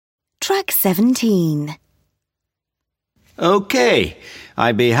Track 17. OK,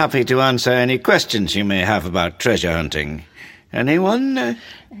 I'd be happy to answer any questions you may have about treasure hunting. Anyone?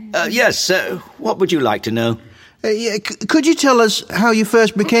 Yes, what would you like to know? Could you tell us how you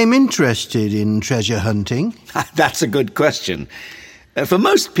first became interested in treasure hunting? That's a good question. For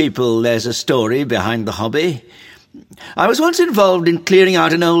most people, there's a story behind the hobby. I was once involved in clearing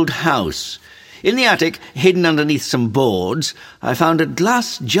out an old house. In the attic, hidden underneath some boards, I found a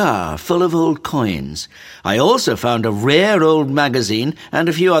glass jar full of old coins. I also found a rare old magazine and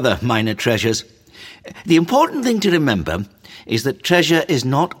a few other minor treasures. The important thing to remember is that treasure is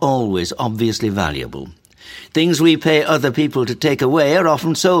not always obviously valuable. Things we pay other people to take away are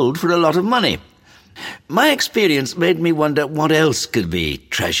often sold for a lot of money. My experience made me wonder what else could be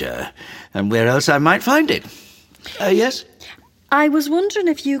treasure and where else I might find it. Yes? I was wondering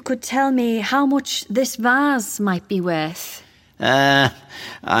if you could tell me how much this vase might be worth.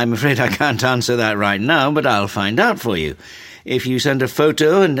 I'm afraid I can't answer that right now, but I'll find out for you. If you send a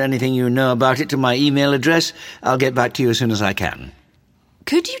photo and anything you know about it to my email address, I'll get back to you as soon as I can.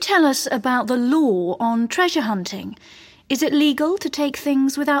 Could you tell us about the law on treasure hunting? Is it legal to take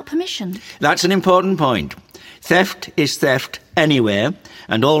things without permission? That's an important point. Theft is theft anywhere,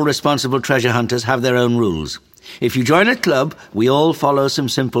 and all responsible treasure hunters have their own rules. If you join a club, we all follow some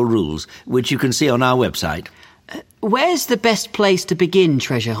simple rules, which you can see on our website. Where's the best place to begin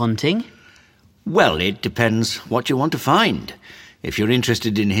treasure hunting? Well, it depends what you want to find. If you're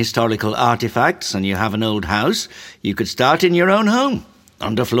interested in historical artifacts and you have an old house, you could start in your own home,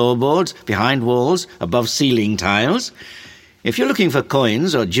 under floorboards, behind walls, above ceiling tiles. If you're looking for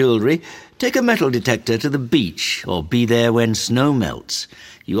coins or jewellery, take a metal detector to the beach or be there when snow melts.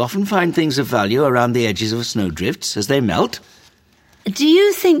 You often find things of value around the edges of snowdrifts as they melt. Do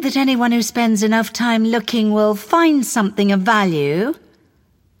you think that anyone who spends enough time looking will find something of value?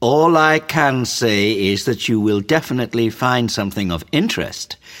 All I can say is that you will definitely find something of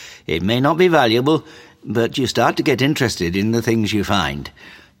interest. It may not be valuable, but you start to get interested in the things you find.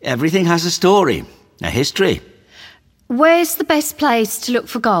 Everything has a story, a history. Where's the best place to look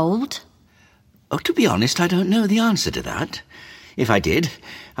for gold? Oh, to be honest, I don't know the answer to that. If I did,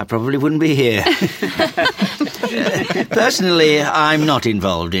 I probably wouldn't be here. Personally, I'm not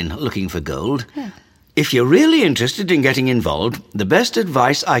involved in looking for gold. If you're really interested in getting involved, the best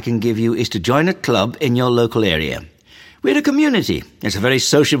advice I can give you is to join a club in your local area. We're a community. It's a very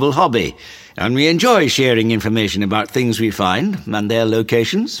sociable hobby, and we enjoy sharing information about things we find and their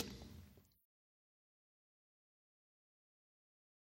locations.